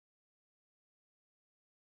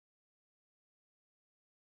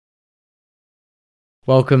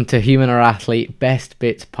Welcome to Human or Athlete Best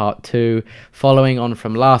Bits Part 2. Following on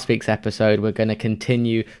from last week's episode, we're going to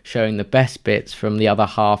continue showing the best bits from the other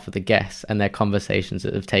half of the guests and their conversations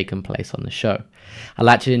that have taken place on the show. I'd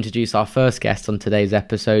like to introduce our first guest on today's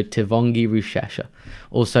episode, Tivongi Rushesha,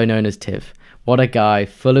 also known as Tiv. What a guy,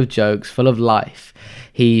 full of jokes, full of life.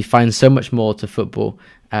 He finds so much more to football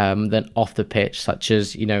than off the pitch, such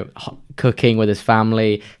as, cooking with his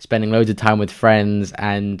family, spending loads of time with friends,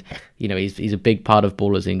 and, he's a big part of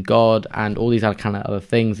Ballers in God and all these other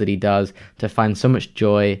things that he does to find so much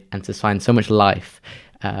joy and to find so much life,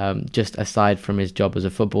 just aside from his job as a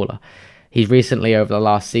footballer. He's recently, over the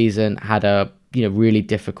last season, had a, really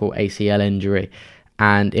difficult ACL injury.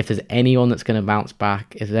 And if there's anyone that's going to bounce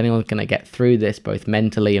back, if there's anyone going to get through this, both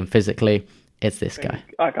mentally and physically, it's this guy.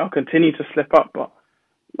 I'll continue to slip up, but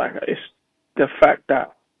it's the fact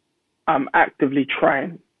that I'm actively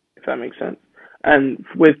trying, if that makes sense. And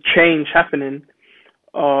with change happening,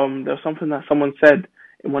 there was something that someone said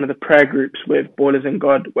in one of the prayer groups with Ballers in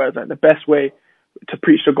God, where it's the best way to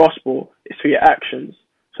preach the gospel is through your actions.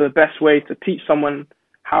 So the best way to teach someone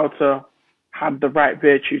how to have the right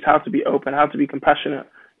virtues, how to be open, how to be compassionate,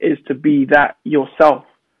 is to be that yourself,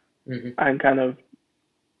 and kind of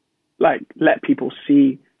let people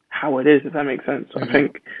see how it is, if that makes sense. So I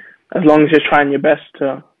think as long as you're trying your best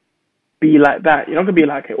to be like that, you're not going to be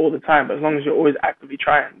like it all the time, but as long as you're always actively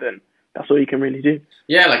trying, then that's all you can really do.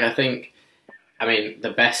 Yeah,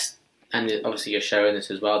 the best, and obviously you're showing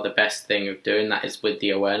this as well, the best thing of doing that is with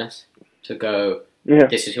the awareness, to go,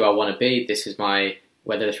 this is who I want to be, this is my,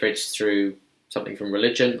 whether it's through something from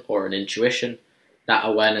religion or an intuition, that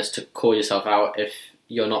awareness to call yourself out if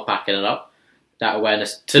you're not backing it up, that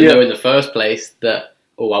awareness to know in the first place that,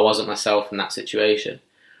 I wasn't myself in that situation.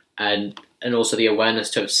 And also the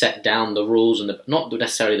awareness to have set down the rules, and not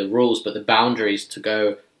necessarily the rules, but the boundaries to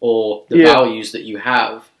go, or the values that you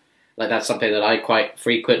have. That's something that I quite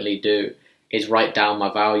frequently do, is write down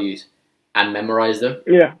my values and memorize them.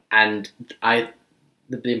 Yeah. And the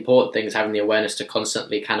important thing is having the awareness to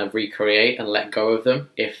constantly kind of recreate and let go of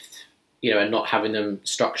them, and not having them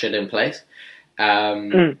structured in place.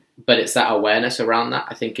 But it's that awareness around that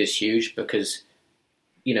I think is huge, because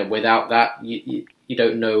without that, you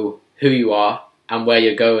don't know who you are and where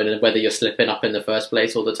you're going and whether you're slipping up in the first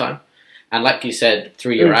place all the time. And like you said,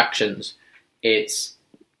 through your actions,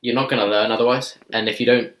 you're not going to learn otherwise. And if you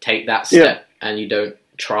don't take that step and you don't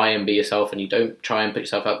try and be yourself and you don't try and put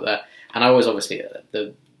yourself out there, and I always, obviously,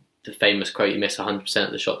 the famous quote, you miss 100%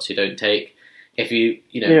 of the shots you don't take. If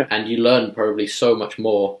and you learn probably so much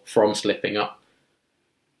more from slipping up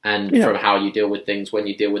and from how you deal with things when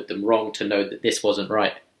you deal with them wrong, to know that this wasn't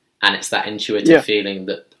right. And it's that intuitive feeling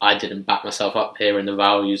that I didn't back myself up here in the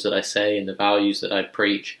values that I say and the values that I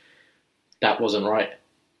preach. That wasn't right.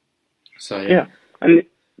 So, and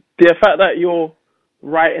the fact that you're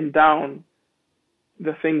writing down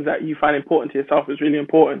the things that you find important to yourself is really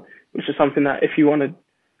important, which is something that if you want to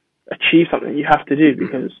achieve something, you have to do,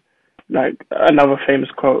 because another famous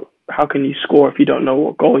quote, how can you score if you don't know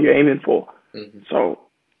what goal you're aiming for? So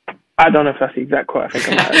I don't know if that's the exact quote. I think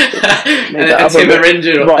I might have a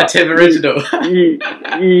Tim original.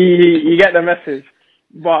 You get the message.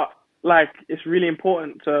 But it's really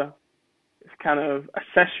important to kind of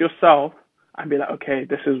assess yourself and be like, okay,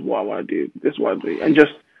 this is what I want to do. This is what I do. And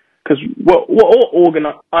just because we're all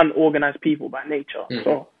unorganized people by nature.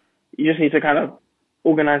 So you just need to kind of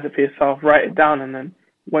organize it for yourself, write it down, and then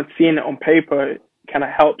once seeing it on paper, it kind of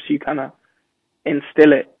helps you kind of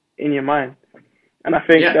instill it in your mind. And I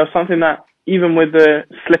think there was something that, even with the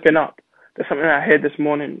slipping up, there's something that I heard this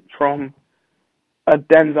morning from a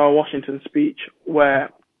Denzel Washington speech,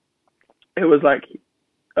 where it was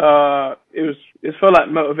it's for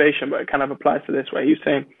motivation, but it kind of applies to this, where he was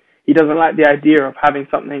saying he doesn't like the idea of having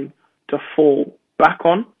something to fall back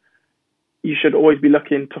on. You should always be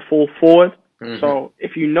looking to fall forward. So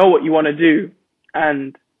if you know what you want to do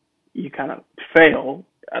and you kind of fail,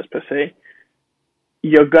 as per se,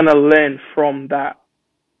 you're going to learn from that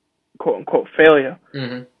quote-unquote failure.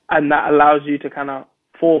 And that allows you to kind of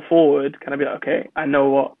fall forward, kind of be like, okay, I know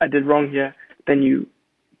what I did wrong here. Then you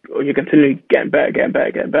continue getting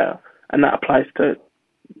better. And that applies to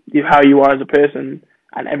how you are as a person,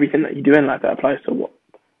 and everything that you do in life. That applies to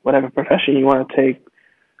whatever profession you want to take,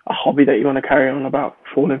 a hobby that you want to carry on about,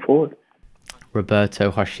 falling forward. Roberto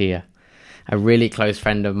Hoshia, a really close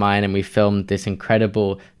friend of mine, and we filmed this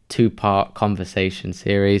incredible 2-part conversation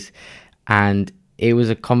series, and it was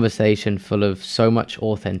a conversation full of so much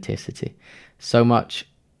authenticity, so much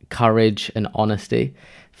courage and honesty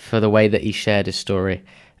for the way that he shared his story.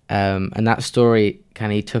 And that story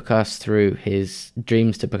he took us through his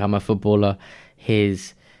dreams to become a footballer,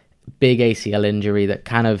 his big ACL injury that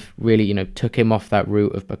kind of really, took him off that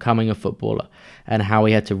route of becoming a footballer, and how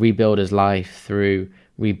he had to rebuild his life through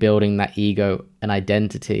rebuilding that ego and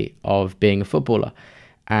identity of being a footballer.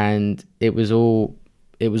 And it was all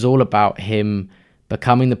about him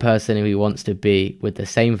becoming the person who he wants to be, with the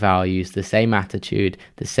same values, the same attitude,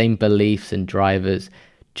 the same beliefs and drivers,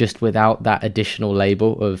 just without that additional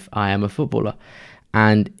label of I am a footballer.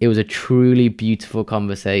 And it was a truly beautiful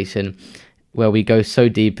conversation where we go so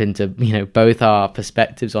deep into, both our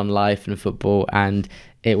perspectives on life and football, and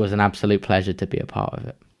it was an absolute pleasure to be a part of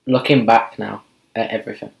it. Looking back now at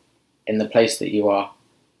everything, in the place that you are,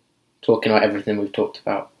 talking about everything we've talked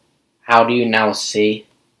about, how do you now see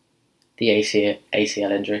the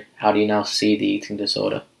ACL injury? How do you now see the eating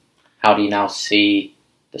disorder? How do you now see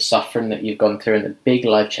the suffering that you've gone through and the big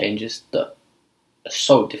life changes that are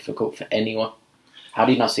so difficult for anyone? How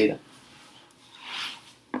do you now see them?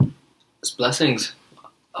 It's blessings.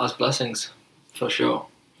 As blessings, for sure.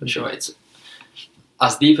 For sure. It's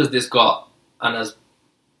as deep as this got, and as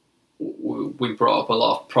we brought up a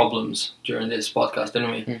lot of problems during this podcast,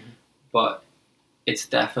 didn't we? Mm-hmm. But it's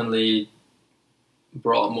definitely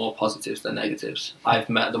brought more positives than negatives. I've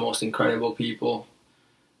met the most incredible people.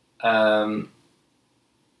 I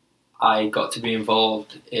got to be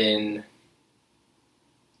involved in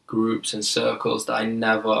groups and circles that I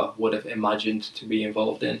never would have imagined to be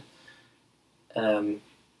involved in.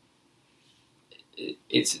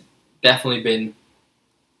 It's definitely been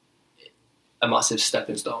a massive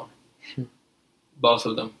stepping stone. Both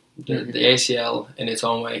of them. The ACL in its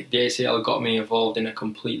own way. The ACL got me involved in a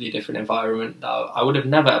completely different environment that I would have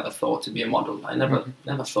never ever thought to be a model. I never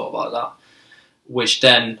thought about that. Which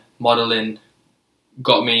then modelling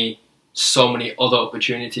got me so many other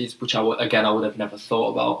opportunities, which I would have never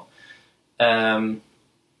thought about.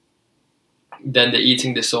 Then the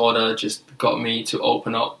eating disorder just got me to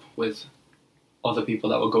open up with other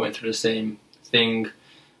people that were going through the same thing,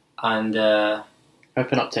 and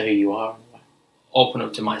open up to who you are. Open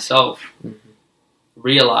up to myself,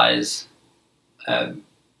 realize,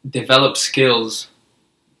 develop skills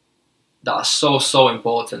that are so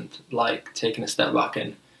important, like taking a step back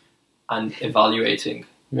and evaluating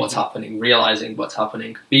what's happening, realizing what's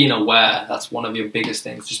happening, being aware. That's one of your biggest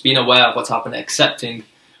things, just being aware of what's happening, accepting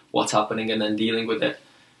what's happening, and then dealing with it.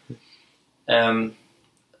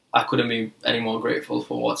 I couldn't be any more grateful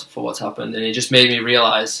for what's happened, and it just made me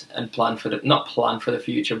realize and not plan for the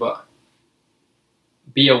future, but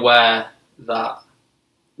be aware that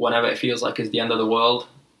whenever it feels like it's the end of the world,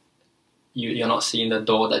 you're not seeing the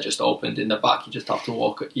door that just opened in the back. You just have to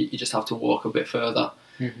walk. You just have to walk a bit further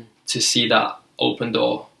to see that open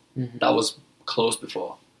door that was closed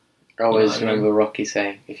before. I always remember Rocky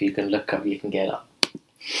saying, "If you can look up, you can get up."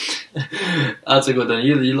 That's a good one.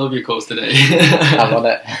 You love your quotes today. I'm on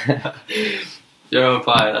it. You're on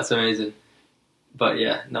fire. That's amazing. But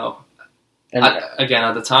yeah, no. Again,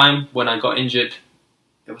 at the time when I got injured,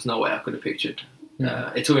 there was no way I could have pictured.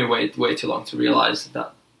 It took me way too long to realise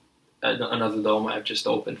that another door might have just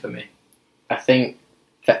opened for me. I think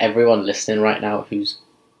for everyone listening right now who's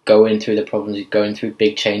going through the problems, who's going through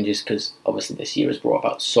big changes, because obviously this year has brought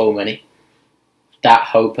about so many, that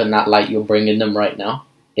hope and that light you're bringing them right now,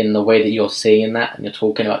 in the way that you're seeing that and you're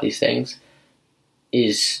talking about these things,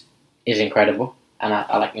 is incredible. And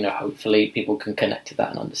I hopefully people can connect to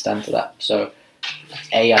that and understand to that. So,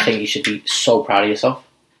 I think you should be so proud of yourself,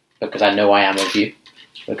 because I know I am of you,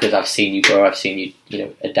 because I've seen you grow, I've seen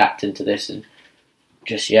you, adapt into this, and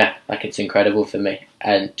just, it's incredible for me,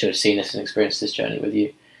 and to have seen this and experienced this journey with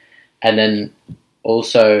you. And then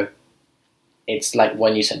also, it's like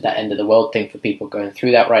when you said that end of the world thing for people going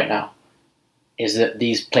through that right now, is that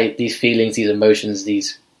these feelings, these emotions,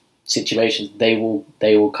 these situations, they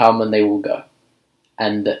will come and they will go.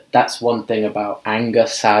 And that's one thing about anger,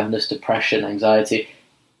 sadness, depression, anxiety,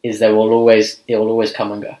 is it will always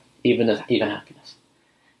come and go, even happiness.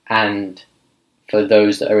 And for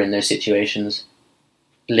those that are in those situations,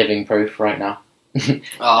 living proof right now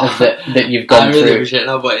that you've gone through. I really appreciate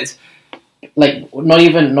that, but it's like not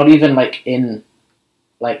even like in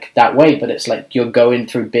like that way, but it's like you're going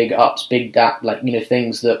through big ups, big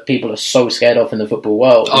things that people are so scared of in the football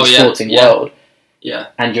world, sporting world. Yeah,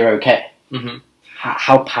 and you're okay. Mm-hmm.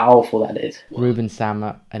 How powerful that is. Ruben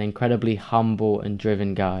Sammer, an incredibly humble and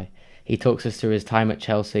driven guy. He talks us through his time at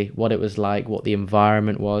Chelsea, what it was like, what the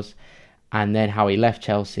environment was, and then how he left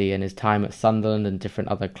Chelsea and his time at Sunderland and different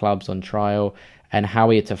other clubs on trial, and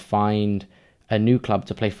how he had to find a new club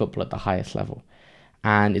to play football at the highest level.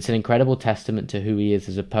 And it's an incredible testament to who he is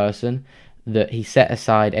as a person, that he set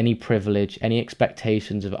aside any privilege, any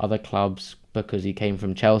expectations of other clubs, because he came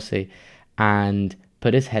from Chelsea, and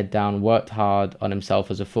put his head down, worked hard on himself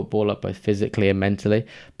as a footballer, both physically and mentally,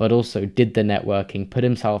 but also did the networking, put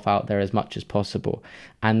himself out there as much as possible.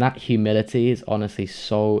 And that humility is honestly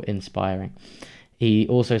so inspiring. He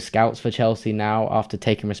also scouts for Chelsea now after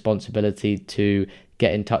taking responsibility to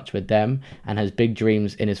get in touch with them, and has big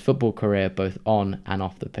dreams in his football career, both on and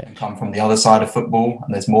off the pitch. I come from the other side of football,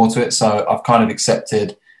 and there's more to it. So I've kind of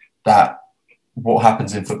accepted that what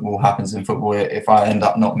happens in football happens in football. If I end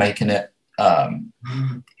up not making it,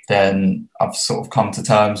 then I've sort of come to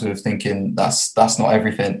terms with thinking that's not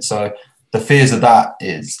everything. So the fears of that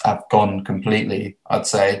have gone completely, I'd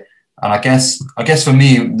say. And I guess for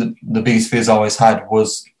me, the biggest fears I always had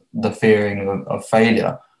was the fearing of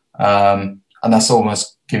failure. And that's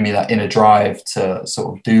almost given me that inner drive to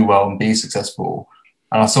sort of do well and be successful.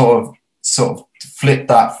 And I sort of flipped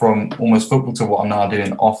that from almost football to what I'm now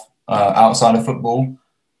doing outside of football.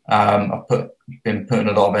 I've been putting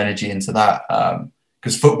a lot of energy into that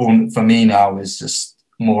because football for me now is just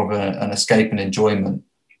more of an escape and enjoyment.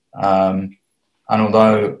 And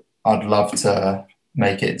although I'd love to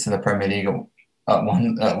make it to the Premier League at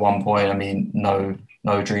one point, I mean,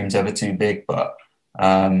 no dream's ever too big, but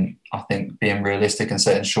I think being realistic and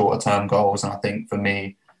setting shorter term goals, and I think for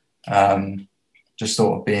me, just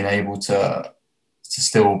sort of being able to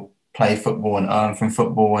still play football and earn from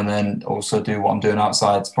football, and then also do what I'm doing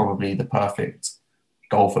outside is probably the perfect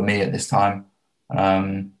goal for me at this time.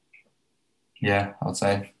 Yeah, I'd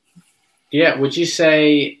say. Yeah, would you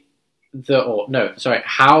say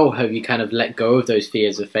how have you kind of let go of those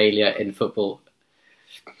fears of failure in football?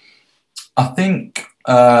 I think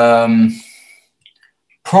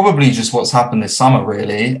probably just what's happened this summer,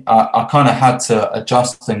 really. I kind of had to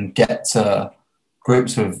adjust and get to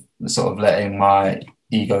grips with sort of letting my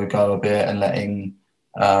ego go a bit and letting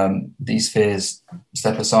these fears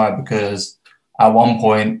step aside, because at one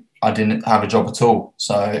point I didn't have a job at all.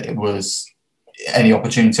 So it was any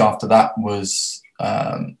opportunity after that was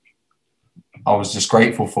I was just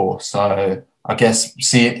grateful for. So I guess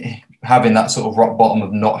having that sort of rock bottom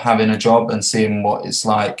of not having a job and seeing what it's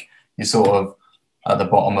like, you're sort of at the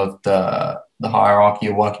bottom of the hierarchy,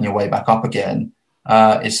 you're working your way back up again.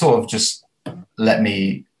 It sort of just let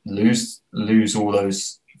me lose all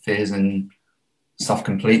those fears and stuff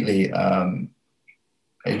completely.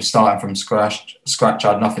 It was starting from scratch.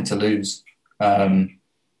 I had nothing to lose.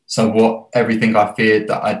 So everything I feared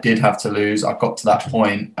that I did have to lose, I got to that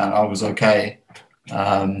point and I was okay.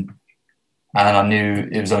 And I knew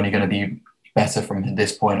it was only going to be better from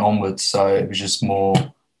this point onwards. So it was just more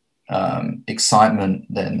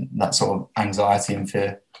excitement than that sort of anxiety and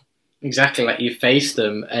fear. Exactly, like you face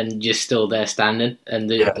them and you're still there standing, and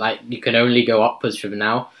like you can only go upwards from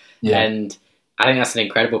now. Yeah. And I think that's an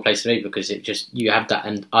incredible place to be, because you have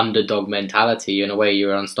that underdog mentality. In a way,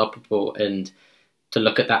 you're unstoppable, and to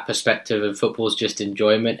look at that perspective of football's just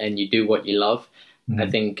enjoyment and you do what you love, I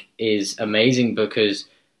think is amazing, because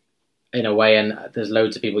in a way, and there's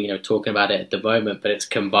loads of people, talking about it at the moment, but it's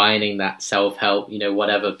combining that self-help,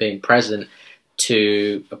 whatever, being present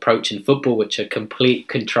to approaching football, which are complete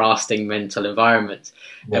contrasting mental environments.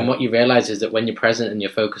 Yeah. And what you realize is that when you're present and you're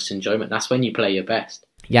focused on enjoyment, that's when you play your best.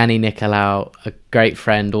 Yanni Nicolau, a great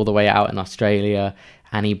friend all the way out in Australia,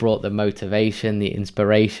 and he brought the motivation, the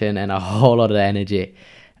inspiration, and a whole lot of energy.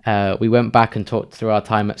 We went back and talked through our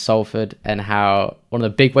time at Salford, and how one of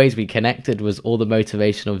the big ways we connected was all the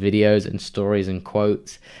motivational videos and stories and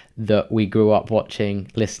quotes that we grew up watching,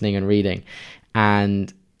 listening and reading.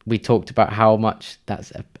 And we talked about how much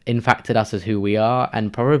that's impacted us as who we are,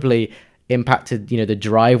 and probably impacted, the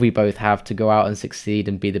drive we both have to go out and succeed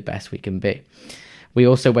and be the best we can be. We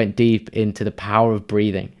also went deep into the power of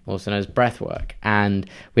breathing, also known as breath work. And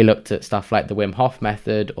we looked at stuff like the Wim Hof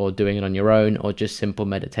method, or doing it on your own, or just simple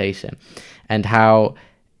meditation, and how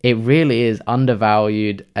it really is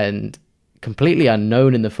undervalued and completely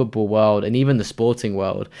unknown in the football world and even the sporting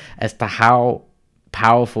world as to how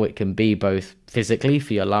powerful it can be, both physically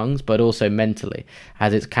for your lungs, but also mentally,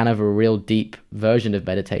 as it's kind of a real deep version of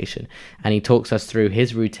meditation. And he talks us through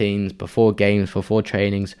his routines before games, before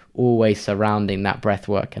trainings, always surrounding that breath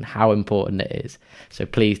work and how important it is. So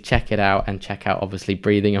please check it out, and check out obviously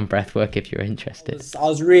breathing and breath work if you're interested. I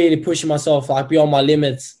was really pushing myself like beyond my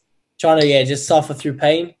limits, trying to just suffer through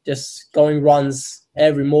pain, just going runs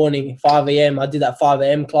every morning, 5 a.m. I did that 5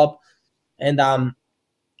 a.m. club, and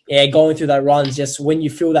going through that runs, just when you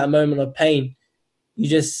feel that moment of pain,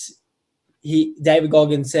 David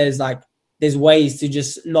Goggins says, like, there's ways to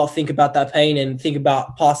just not think about that pain and think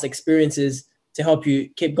about past experiences to help you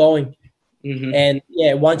keep going. Mm-hmm. And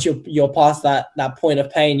once you're past that point of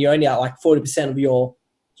pain, you're only at like 40% of your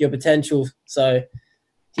potential. So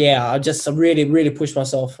I just really, really pushed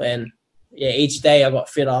myself. And each day I got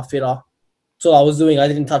fitter. So I was doing, I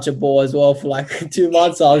didn't touch a ball as well for like 2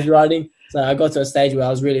 months. I was running. So I got to a stage where I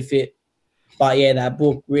was really fit. But that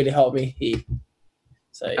book really helped me here.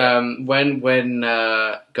 So when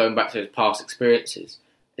going back to his past experiences,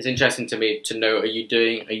 it's interesting to me to know, are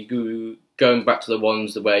you going back to the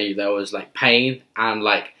ones where there was like pain and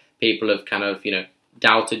like people have kind of,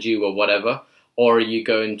 doubted you or whatever? Or are you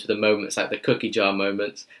going to the moments like the cookie jar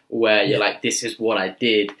moments where you're like, this is what I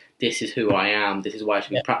did, this is who I am, this is why I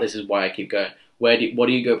should be proud, this is why I keep going? What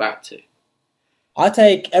do you go back to? I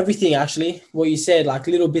take everything, actually, what you said, like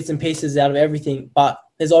little bits and pieces out of everything. But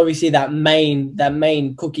there's obviously that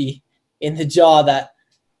main cookie in the jar that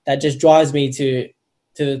just drives me to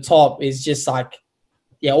the top, is just like,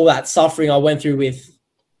 all that suffering I went through with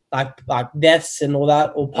like deaths and all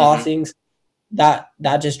that, or passings, that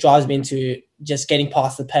just drives me into just getting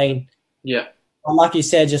past the pain. Yeah. And like you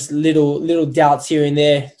said, just little doubts here and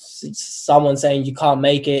there. Someone saying you can't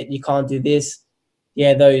make it, you can't do this.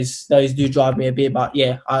 Those do drive me a bit. But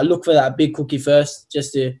I look for that big cookie first,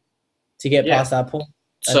 just to get past that point.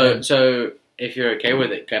 So if you're okay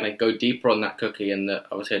with it, kind of go deeper on that cookie, and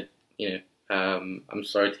obviously, I'm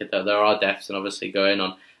sorry to hear that there are deaths and obviously going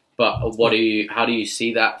on. But how do you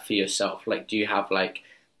see that for yourself? Like, do you have like,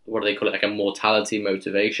 what do they call it, like a mortality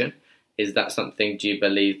motivation? Is that something? Do you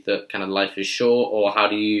believe that kind of life is short, or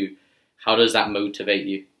how does that motivate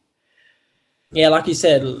you? Yeah, like you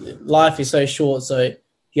said, life is so short, so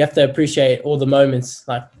you have to appreciate all the moments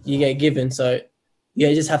like you get given. So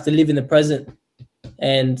you just have to live in the present.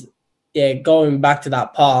 And going back to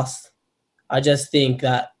that past, I just think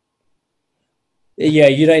that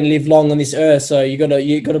you don't live long on this earth, so you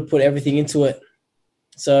gotta put everything into it.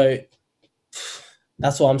 So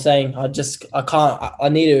that's what I'm saying. I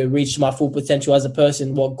need to reach my full potential as a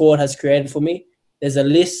person, what God has created for me. There's a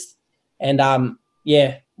list, and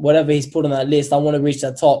whatever He's put on that list, I want to reach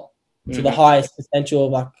that top to the highest potential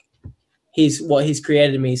of like what He's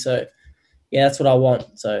created me. So that's what I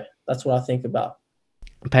want. So that's what I think about.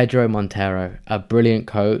 Pedro Montero, a brilliant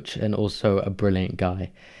coach and also a brilliant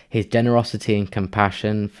guy. His generosity and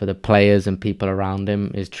compassion for the players and people around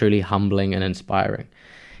him is truly humbling and inspiring.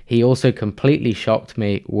 He also completely shocked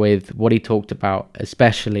me with what he talked about,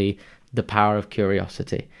 especially the power of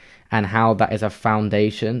curiosity and how that is a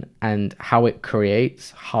foundation, and how it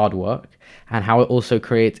creates hard work, and how it also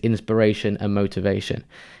creates inspiration and motivation.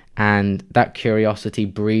 And that curiosity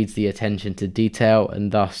breeds the attention to detail,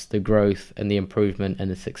 and thus the growth and the improvement and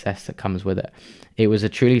the success that comes with it. It was a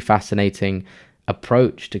truly fascinating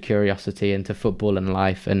approach to curiosity and to football and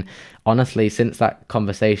life. And honestly, since that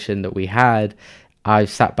conversation that we had, I've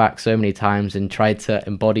sat back so many times and tried to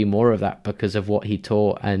embody more of that because of what he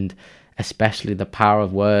taught, and especially the power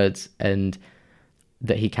of words and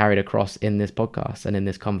that he carried across in this podcast and in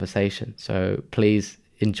this conversation. So please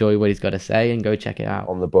enjoy what he's got to say and go check it out.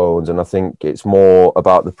 On the bones. And I think it's more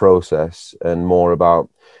about the process and more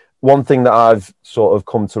about, one thing that I've sort of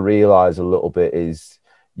come to realize a little bit is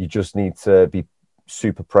you just need to be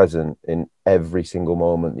super present in every single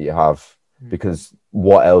moment that you have, because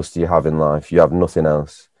what else do you have in life? You have nothing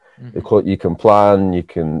else. You can plan, you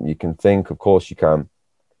can think, of course you can,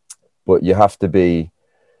 but you have to be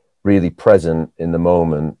really present in the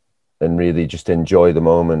moment and really just enjoy the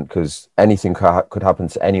moment, because anything could happen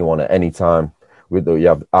to anyone at any time that you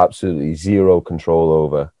have absolutely zero control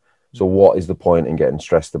over. So what is the point in getting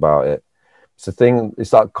stressed about it? It's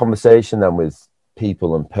that conversation then with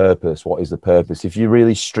people and purpose. What is the purpose? If you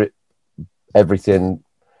really strip everything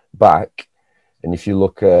back, and if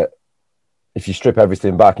you strip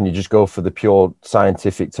everything back and you just go for the pure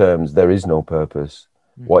scientific terms, there is no purpose.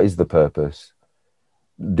 What is the purpose?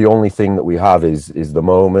 The only thing that we have is the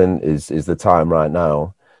moment, is the time right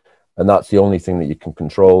now. And that's the only thing that you can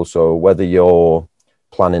control. So whether you're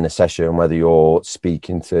planning a session, whether you're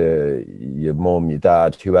speaking to your mum, your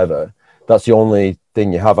dad, whoever, that's the only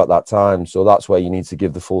thing you have at that time. So that's where you need to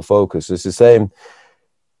give the full focus. It's the same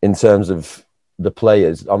in terms of the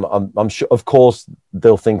players. I'm sure, of course,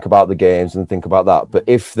 they'll think about the games and think about that. But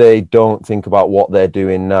if they don't think about what they're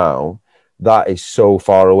doing now, that is so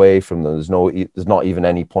far away from them. There's not even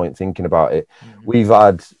any point thinking about it.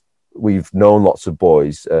 We've known lots of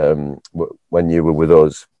boys when you were with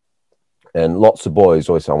us, and lots of boys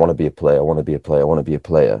always say, I want to be a player, I want to be a player, I want to be a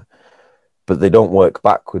player. But they don't work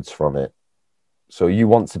backwards from it. So you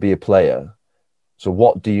want to be a player. So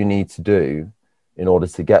what do you need to do in order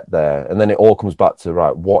to get there? And then it all comes back to,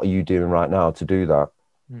 right, what are you doing right now to do that?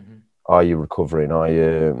 Are you recovering? Are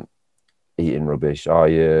you eating rubbish? Are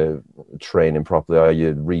you training properly? Are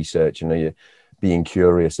you researching? Are you being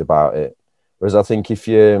curious about it? Whereas I think if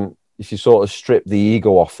you sort of strip the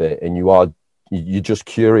ego off it and you're just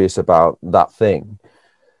curious about that thing,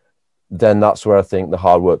 then that's where I think the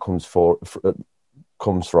hard work comes from.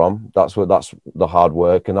 That's the hard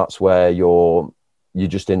work, and that's where you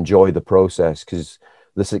just enjoy the process, because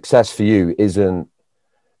the success for you isn't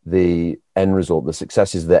the end result. The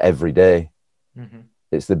success is the everyday. Mm-hmm.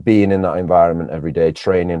 It's the being in that environment every day,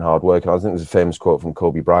 training, hard work. And I think there's a famous quote from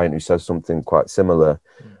Kobe Bryant who says something quite similar.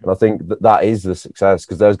 Mm-hmm. And I think that is the success,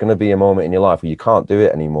 because there's going to be a moment in your life where you can't do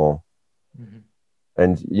it anymore. Mm-hmm.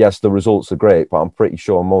 And yes, the results are great, but I'm pretty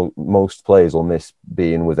sure most players will miss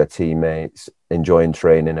being with their teammates, enjoying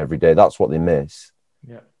training every day. That's what they miss.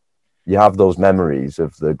 Yeah. You have those memories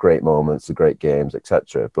of the great moments, the great games,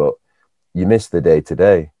 etc., but you miss the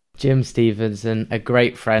day-to-day. Jim Stevenson, a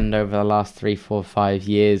great friend over the last 3, 4, 5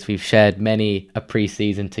 years. We've shared many a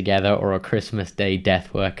pre-season together or a Christmas Day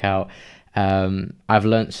death workout. I've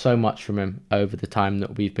learned so much from him over the time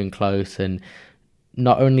that we've been close, and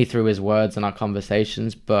not only through his words and our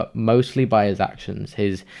conversations, but mostly by his actions,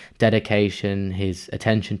 his dedication, his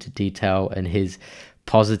attention to detail, and his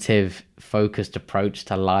positive, focused approach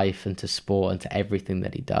to life and to sport and to everything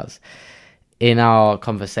that he does. In our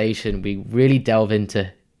conversation, we really delve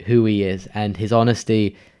into who he is, and his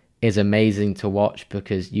honesty is amazing to watch,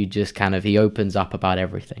 because he opens up about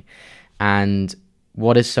everything. And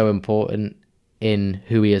what is so important in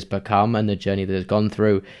who he has become and the journey that he's gone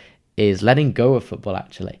through is letting go of football,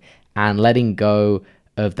 actually, and letting go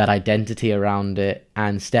of that identity around it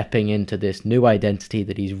and stepping into this new identity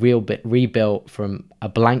that he's rebuilt from a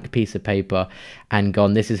blank piece of paper and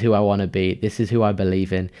gone, this is who I want to be, this is who I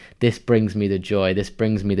believe in, this brings me the joy, this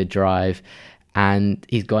brings me the drive. And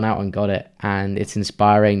he's gone out and got it, and it's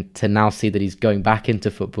inspiring to now see that he's going back into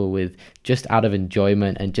football with just out of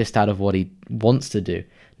enjoyment and just out of what he wants to do,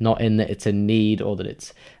 not in that it's a need or that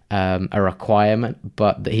it's a requirement,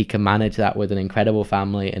 but that he can manage that with an incredible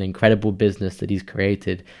family, an incredible business that he's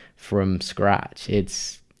created from scratch.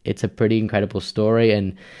 It's a pretty incredible story,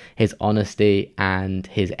 and his honesty and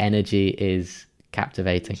his energy is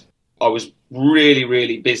captivating. I was really,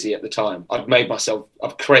 really busy at the time.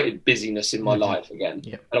 I've created busyness in my life again.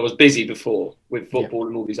 Yep. And I was busy before with football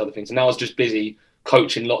and all these other things. And now I was just busy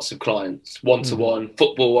coaching lots of clients, one-to-one,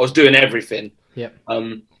 football. I was doing everything,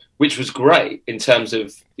 which was great in terms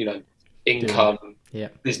of, income,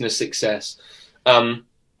 business success. But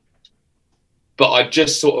I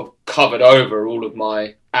just sort of covered over all of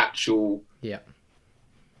my actual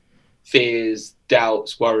fears,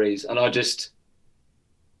 doubts, worries. And I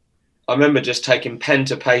remember just taking pen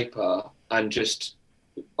to paper and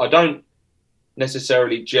I don't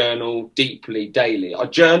necessarily journal deeply daily. I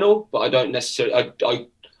journal, but I don't necessarily,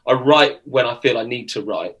 I write when I feel I need to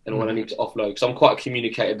write and when I need to offload, because I'm quite a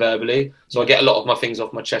communicator verbally. So I get a lot of my things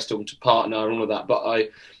off my chest, talking to partner and all of that. But I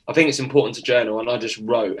think it's important to journal, and I just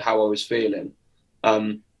wrote how I was feeling.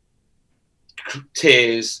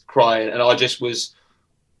 Tears, crying, and I just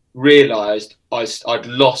realised I'd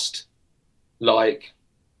lost,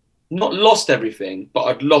 not lost everything, but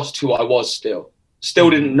I'd lost who I was still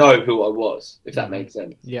didn't know who I was, if that makes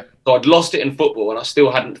sense. Yeah. So I'd lost it in football and I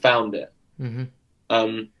still hadn't found it. Mm-hmm.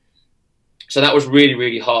 So that was really,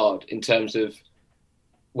 really hard in terms of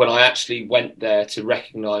when I actually went there to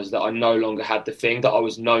recognise that I no longer had the thing that I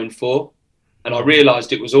was known for. And I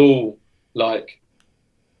realised it was all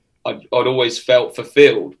I'd always felt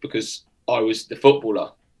fulfilled because I was the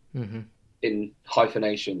footballer in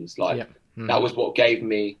hyphenations. That was what gave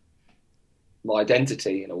me my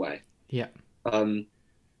identity in a way. Yeah.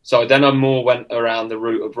 So then I more went around the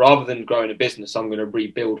route of, rather than growing a business, I'm going to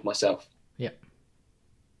rebuild myself. Yeah.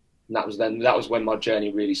 And that was when my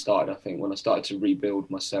journey really started, I think, when I started to rebuild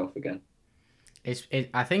myself again.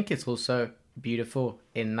 I think it's also beautiful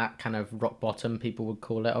in that kind of rock bottom, people would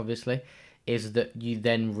call it, obviously, is that you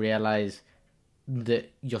then realize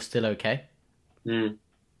that you're still okay. The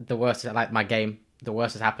worst is like my game, the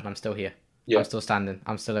worst has happened, I'm still here. Yeah. I'm still standing,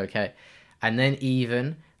 I'm still okay. And then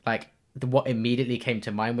even what immediately came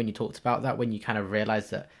to mind when you talked about that, when you kind of realize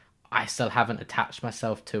that I still haven't attached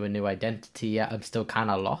myself to a new identity yet, I'm still kind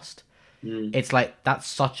of lost. It's that's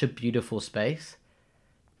such a beautiful space,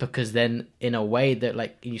 because then in a way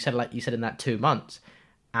that you said in that 2 months,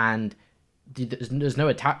 and there's no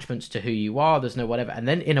attachments to who you are, there's no whatever, and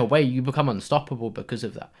then in a way you become unstoppable because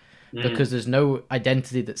of that. Because there's no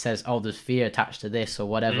identity that says, oh, there's fear attached to this or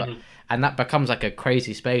whatever. And that becomes a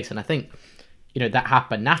crazy space. And I think, that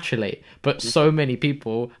happened naturally. But so many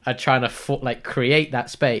people are trying to create that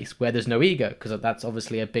space where there's no ego, because that's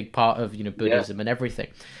obviously a big part of, Buddhism and everything.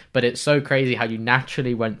 But it's so crazy how you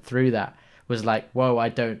naturally went through that. Was whoa, I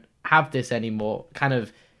don't have this anymore. Kind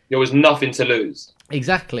of There was nothing to lose.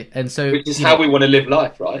 Exactly. And so, which is how we want to live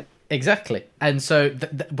life, right? Exactly. And so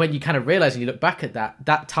when you kind of realize and you look back at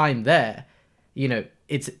that time there, you know,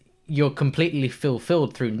 you're completely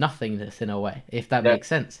fulfilled through nothingness in a way, if that makes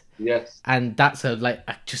sense. Yes. And that's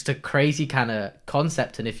just a crazy kind of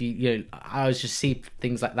concept. And if I always just see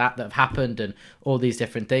things like that have happened and all these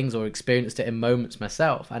different things, or experienced it in moments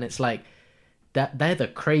myself. And it's like that they're the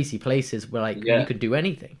crazy places where you can do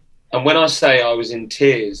anything. And when I say I was in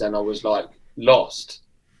tears and I was like lost,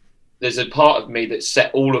 there's a part of me that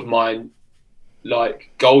set all of my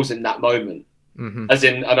goals in that moment. Mm-hmm. As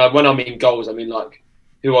in, and when I mean goals, I mean like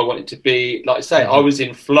who I wanted to be. Like I say, I was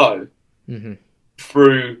in flow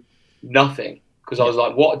through nothing, because I was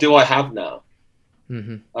like, what do I have now?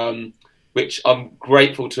 Mm-hmm. Which I'm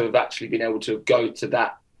grateful to have actually been able to go to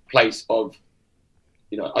that place of,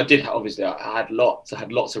 I did obviously I had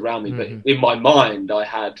lots around me, but in my mind I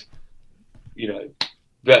had,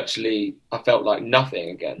 virtually I felt like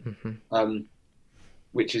nothing again.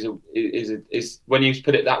 Which is when you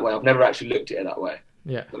put it that way, I've never actually looked at it that way.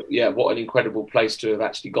 Yeah. But yeah, what an incredible place to have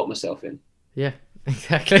actually got myself in. Yeah,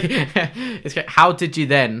 exactly. It's great. How did you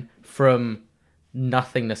then, from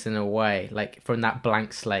nothingness in a way, from that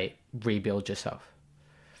blank slate, rebuild yourself?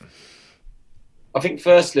 I think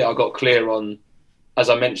firstly I got clear on, as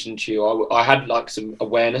I mentioned to you, I had some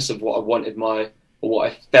awareness of what I wanted or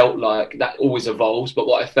what I felt like. That always evolves, but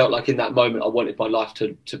what I felt like in that moment I wanted my life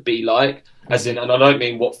to be like, as in, and I don't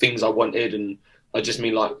mean what things I wanted, and I just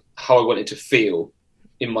mean how I wanted to feel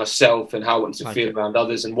in myself and how I wanted to feel around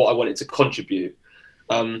others and what I wanted to contribute.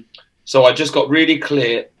 So I just got really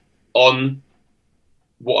clear on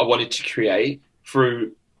what I wanted to create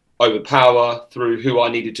through Overpower, through who I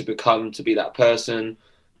needed to become to be that person,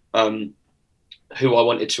 who I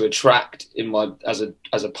wanted to attract in my as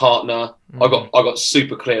a partner. I got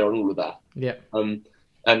super clear on all of that. Yeah.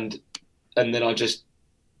 And then I just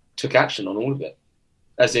took action on all of it,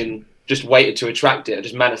 as in just waited to attract it. I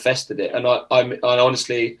just manifested it, and I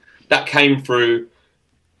honestly, that came through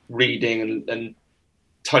reading and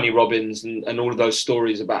Tony Robbins and all of those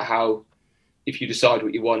stories about how if you decide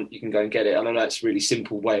what you want, you can go and get it. I know that's a really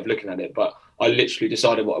simple way of looking at it, but I literally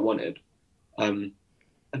decided what I wanted, and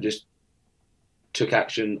just took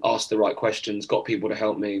action, asked the right questions, got people to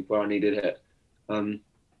help me where I needed it.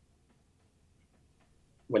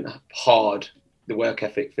 Went hard, the work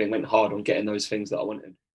ethic thing, went hard on getting those things that I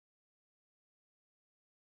wanted.